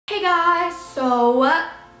Hey guys, so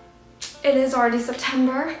it is already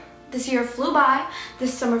September. This year flew by,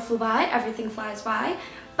 this summer flew by, everything flies by.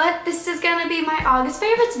 But this is gonna be my August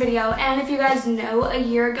favorites video, and if you guys know, a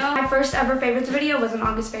year ago, my first ever favorites video was an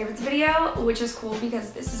August favorites video, which is cool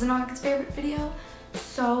because this is an August favorite video.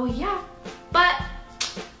 So yeah, but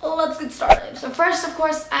let's get started. So first, of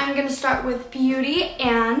course, I'm gonna start with beauty,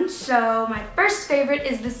 and so my first favorite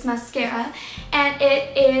is this mascara, and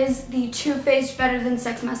it is the Too Faced Better Than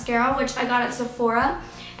Sex mascara, which I got at Sephora.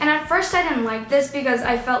 And at first I didn't like this because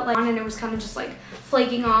I felt like it was kind of just like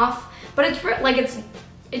flaking off, but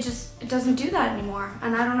it doesn't do that anymore,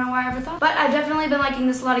 and I don't know why I ever thought. But I've definitely been liking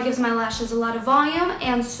this a lot. It gives my lashes a lot of volume,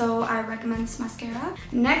 and so I recommend this mascara.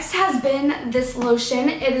 Next has been this lotion.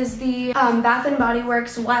 It is the Bath & Body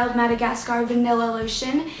Works Wild Madagascar Vanilla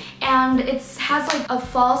Lotion, and it has like a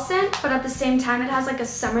fall scent, but at the same time it has like a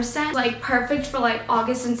summer scent, like perfect for like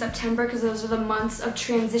August and September because those are the months of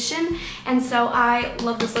transition. And so I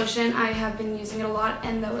love this lotion. I have been using it a lot,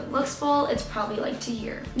 and though it looks full, it's probably like to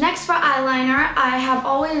here. Next, for eyeliner, I have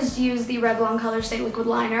always used the Revlon Color Stay Liquid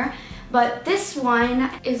Liner, but this one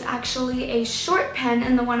is actually a short pen,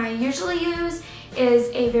 and the one I usually use is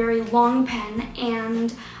a very long pen,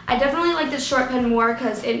 and I definitely like this short pen more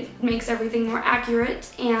because it makes everything more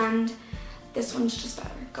accurate, and this one's just better.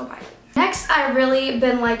 Go buy it. Next, I've really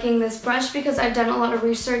been liking this brush because I've done a lot of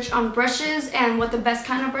research on brushes and what the best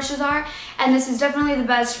kind of brushes are, and this is definitely the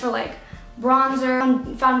best for like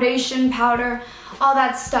bronzer, foundation, powder, all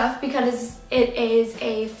that stuff, because it is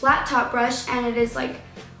a flat top brush, and it is like,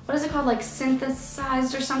 what is it called, like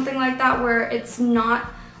synthesized or something like that, where it's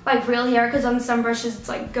not like real hair, because on some brushes it's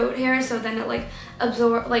like goat hair, so then it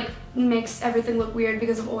like makes everything look weird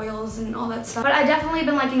because of oils and all that stuff. But I definitely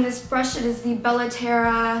been liking this brush. It is the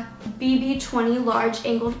Bellaterra BB20 Large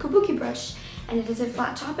Angled Kabuki brush, and it is a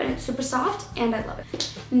flat top, and it's super soft, and I love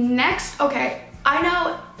it. Next, okay, I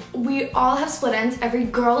know we all have split ends. Every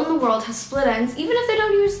girl in the world has split ends, even if they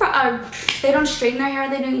don't use, they don't straighten their hair,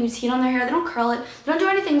 they don't use heat on their hair, they don't curl it, they don't do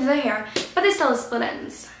anything to their hair, but they still have split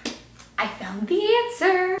ends. I found the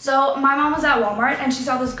answer. So my mom was at Walmart, and she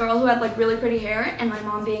saw this girl who had like really pretty hair, and my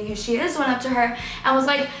mom, being who she is, went up to her and was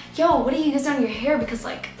like, yo, what do you use on your hair, because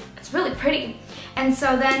like it's really pretty. And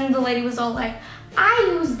so then the lady was all like,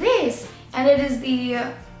 I use this, and it is the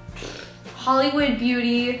Hollywood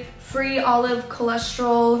Beauty Free Olive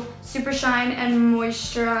Cholesterol Super Shine and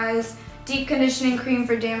Moisturize Deep Conditioning Cream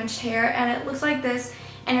for Damaged Hair, and it looks like this,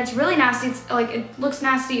 and it's really nasty. It's like, it looks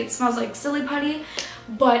nasty, it smells like silly putty,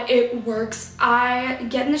 but it works. I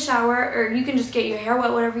get in the shower, or you can just get your hair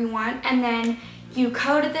wet, whatever you want, and then you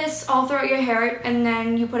coat this all throughout your hair, and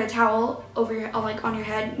then you put a towel over your, like on your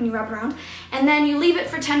head, and you wrap it around, and then you leave it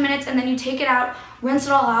for 10 minutes, and then you take it out, rinse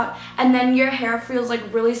it all out, and then your hair feels like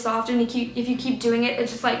really soft, and if you keep doing it, it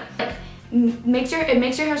just like makes your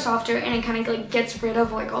hair softer, and it kind of like gets rid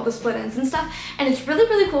of like all the split ends and stuff, and it's really,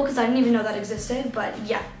 really cool because I didn't even know that existed. But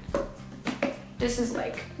yeah, this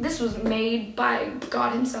was made by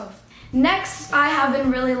God himself. Next, I have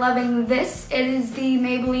been really loving this. It is the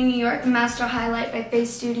Maybelline New York Master Highlight by Face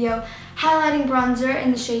Studio Highlighting Bronzer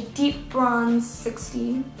in the shade Deep Bronze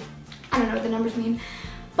 16. I don't know what the numbers mean,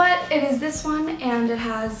 but it is this one, and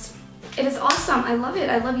it is awesome. I love it.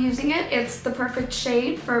 I love using it. It's the perfect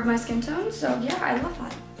shade for my skin tone, so yeah, I love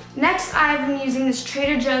that. Next, I've been using this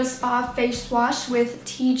Trader Joe's Spa Face Wash with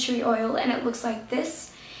tea tree oil, and it looks like this.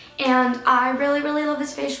 And I really, really love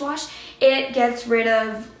this face wash. It gets rid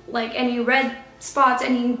of like any red spots,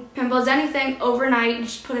 any pimples, anything overnight. You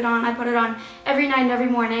just put it on. I put it on every night and every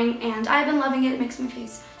morning, and I've been loving it. It makes my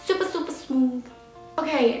face super, super smooth.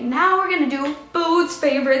 Okay, now we're gonna do foods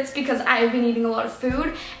favorites, because I've been eating a lot of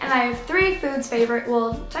food, and I have 3 foods favorite,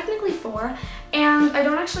 well, technically 4, and I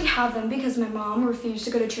don't actually have them because my mom refused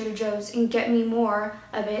to go to Trader Joe's and get me more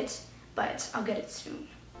of it, but I'll get it soon.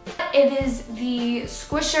 It is the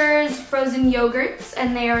Squishers frozen yogurts,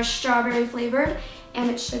 and they are strawberry flavored, and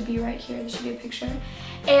it should be right here. There should be a picture.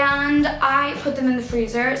 And I put them in the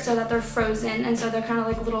freezer so that they're frozen, and so they're kind of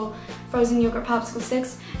like little frozen yogurt popsicle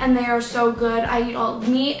sticks, and they are so good.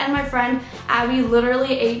 Me and my friend Abby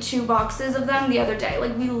literally ate 2 boxes of them the other day.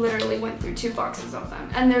 Like, we literally went through 2 boxes of them,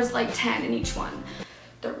 and there's like 10 in each one.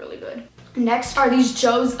 They're really good. Next are these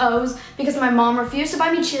Joe's O's, because my mom refused to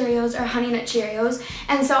buy me Cheerios or Honey Nut Cheerios,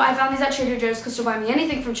 and so I found these at Trader Joe's because she'll buy me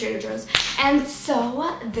anything from Trader Joe's, and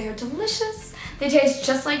so they're delicious. They taste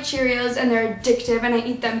just like Cheerios, and they're addictive, and I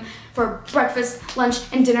eat them for breakfast, lunch,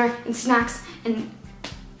 and dinner, and snacks, and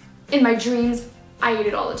in my dreams, I eat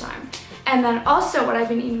it all the time. And then also what I've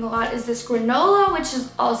been eating a lot is this granola, which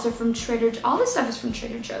is also from Trader Joe's. All this stuff is from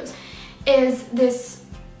Trader Joe's. Is this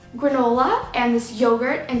granola and this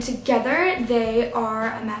yogurt, and together they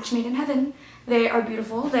are a match made in heaven. They are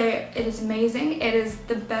beautiful. It is amazing. It is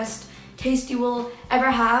the best taste you will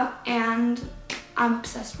ever have, and I'm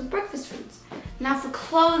obsessed with breakfast foods. Now for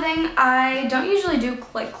clothing, I don't usually do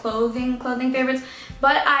like clothing favorites,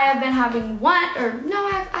 but I have been having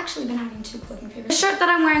I've actually been having two clothing favorites. The shirt that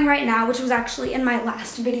I'm wearing right now, which was actually in my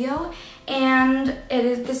last video, and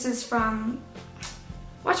this is from,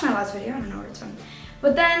 watch my last video, I don't know where it's from.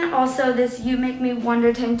 But then also this You Make Me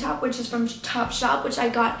Wonder tank top, which is from Topshop, which I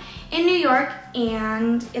got in New York,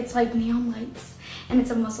 and it's like neon lights, and it's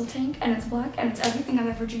a muscle tank, and it's black, and it's everything I've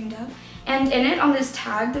ever dreamed of. And in it, on this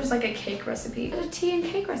tag, there's like a cake recipe. A tea and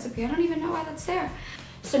cake recipe. I don't even know why that's there.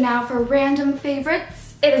 So now for random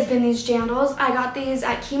favorites, it has been these jandals. I got these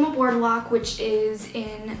at Kima Boardwalk, which is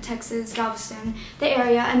in Texas, Galveston, the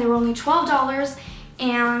area, and they were only $12,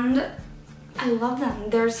 and I love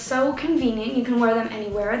them. They're so convenient. You can wear them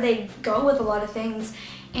anywhere. They go with a lot of things,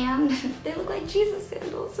 and they look like Jesus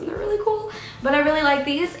sandals, and they're really cool. But I really like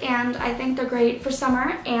these, and I think they're great for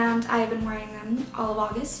summer, and I've been wearing them all of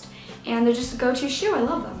August, and they're just a go-to shoe. I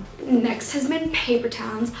love them. Next has been paper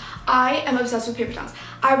towns. I am obsessed with paper towns.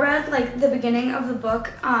 I read like the beginning of the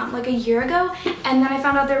book like a year ago, and then I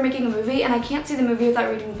found out they were making a movie, and I can't see the movie without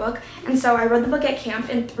reading the book, and so I read the book at camp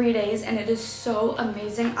in 3 days, and it is so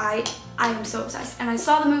amazing. I am so obsessed. And I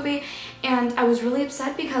saw the movie, and I was really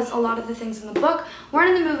upset because a lot of the things in the book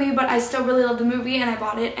weren't in the movie, but I still really loved the movie, and I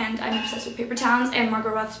bought it, and I'm obsessed with paper towns and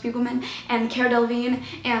Margot Roth Spiegelman and Cara Delevingne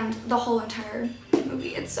and the whole entire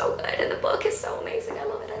movie. It's so good, and the book is so amazing. I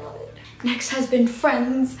love it. I love it. Next has been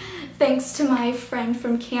Friends. Thanks to my friend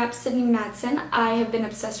from camp, Sydney Madsen, I have been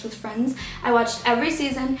obsessed with Friends. I watched every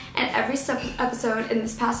season and every episode in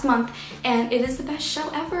this past month, and it is the best show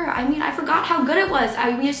ever. I mean, I forgot how good it was.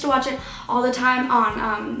 We used to watch it all the time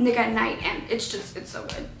on Nick at Night, and it's so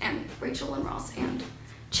good. And Rachel and Ross and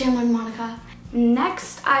Chandler and Monica.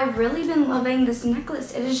 Next, I've really been loving this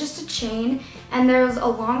necklace. It is just a chain, and there's a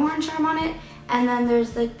Longhorn charm on it, and then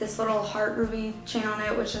there's like this little heart ruby chain on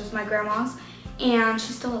it, which is my grandma's, and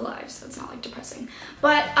she's still alive, so it's not like depressing.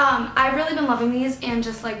 But I've really been loving these, and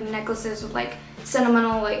just like necklaces with like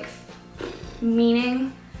sentimental like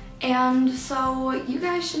meaning. And so you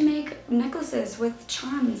guys should make necklaces with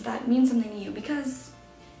charms that mean something to you, because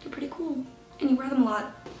they're pretty cool and you wear them a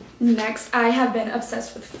lot. Next, I have been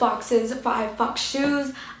obsessed with foxes. I have fox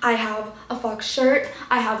shoes, I have a fox shirt,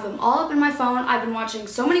 I have them all up in my phone. I've been watching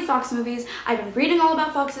so many fox movies, I've been reading all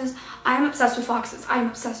about foxes. I'm obsessed with foxes. I'm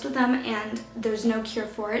obsessed with them, and there's no cure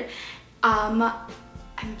for it. I'm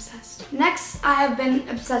obsessed. Next, I have been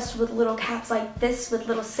obsessed with little caps like this with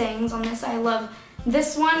little sayings on this. I love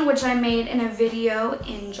this one, which I made in a video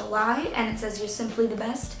in July, and it says, "You're simply the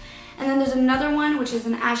best." And then there's another one, which is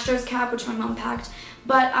an Astros cap, which my mom packed.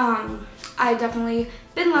 But I definitely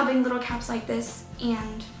been loving little caps like this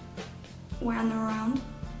and wearing them around.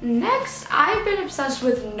 Next, I've been obsessed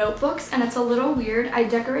with notebooks, and it's a little weird. I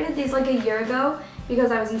decorated these like a year ago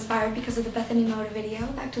because I was inspired because of the Bethany Mota video,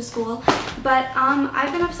 Back to School. But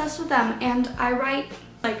I've been obsessed with them, and I write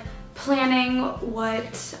like planning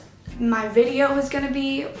what my video is gonna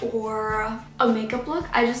be or a makeup look.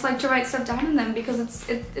 I just like to write stuff down in them because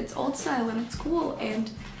it's old style and it's cool, and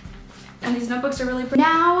these notebooks are really pretty.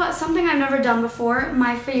 Now, something I've never done before,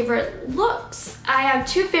 my favorite looks. I have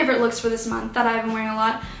two favorite looks for this month that I've been wearing a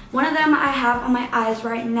lot. One of them I have on my eyes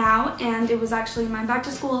right now, and it was actually my back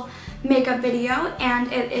to school makeup video,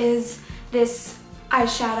 and it is this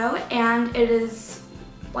eyeshadow, and it is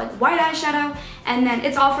like white eyeshadow, and then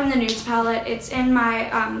it's all from the Nudes palette. It's in my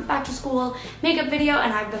back to school makeup video,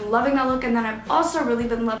 and I've been loving that look. And then I've also really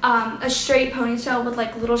been loving a straight ponytail with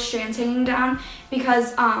like little strands hanging down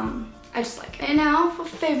because I just like it. And now for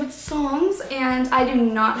favorite songs, and I do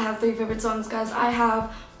not have 3 favorite songs, guys. I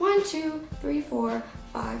have 1, 2, 3, 4,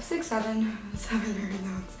 5, 6, 7 favorite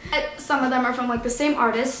songs. Some of them are from like the same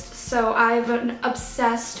artist, so I've been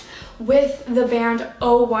obsessed with the band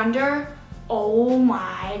Oh Wonder. Oh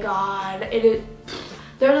my god,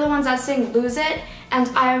 they're the ones that sing Lose It, and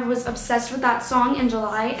I was obsessed with that song in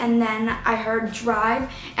July, and then I heard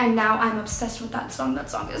Drive, and now I'm obsessed with that song. That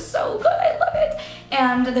song is so good, I love it.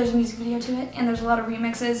 And there's a music video to it, and there's a lot of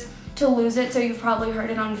remixes to Lose It, so you've probably heard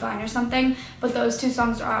it on Vine or something, but those 2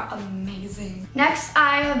 songs are amazing. Next,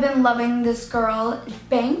 I have been loving this girl,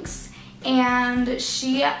 Banks, and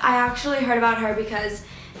I actually heard about her because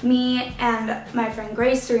me and my friend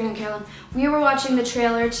Grace, Serena, and Carolyn, we were watching the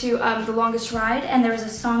trailer to The Longest Ride, and there was a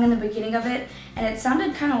song in the beginning of it, and it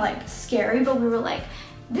sounded kind of like scary, but we were like,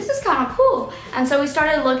 this is kind of cool. And so we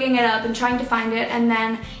started looking it up and trying to find it, and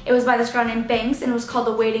then it was by this girl named Banks, and it was called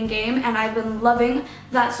The Waiting Game, and I've been loving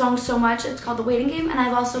that song so much. It's called The Waiting Game, and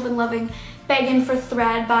I've also been loving Beggin' for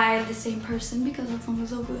Thread by the same person because that song is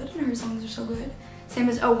so good and her songs are so good. Same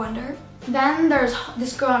as Oh Wonder. Then there's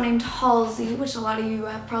this girl named Halsey, which a lot of you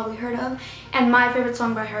have probably heard of, and my favorite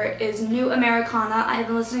song by her is New Americana. I've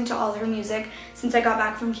been listening to all her music since I got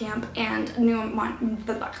back from camp, and New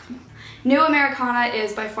Americana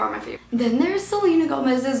is by far my favorite. Then there's Selena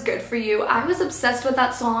Gomez's Good For You. I was obsessed with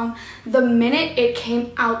that song the minute it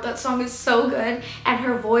came out. That song is so good, and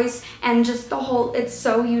her voice and just the whole, it's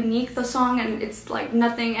so unique, the song, and it's like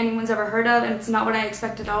nothing anyone's ever heard of, and it's not what I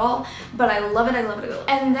expected at all, but I love it, I love it, I love it.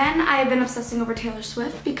 And then I've been obsessing over Taylor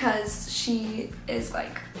Swift because she is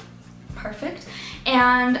like perfect,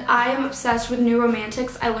 and I am obsessed with New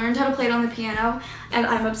Romantics. I learned how to play it on the piano, and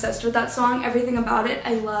I'm obsessed with that song. Everything about it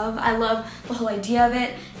I love the whole idea of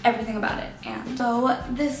it, everything about it. And so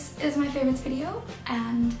this is my favorites video,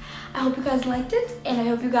 and I hope you guys liked it, and I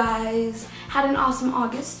hope you guys had an awesome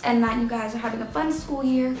August and that you guys are having a fun school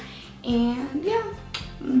year. And yeah,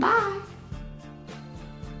 bye.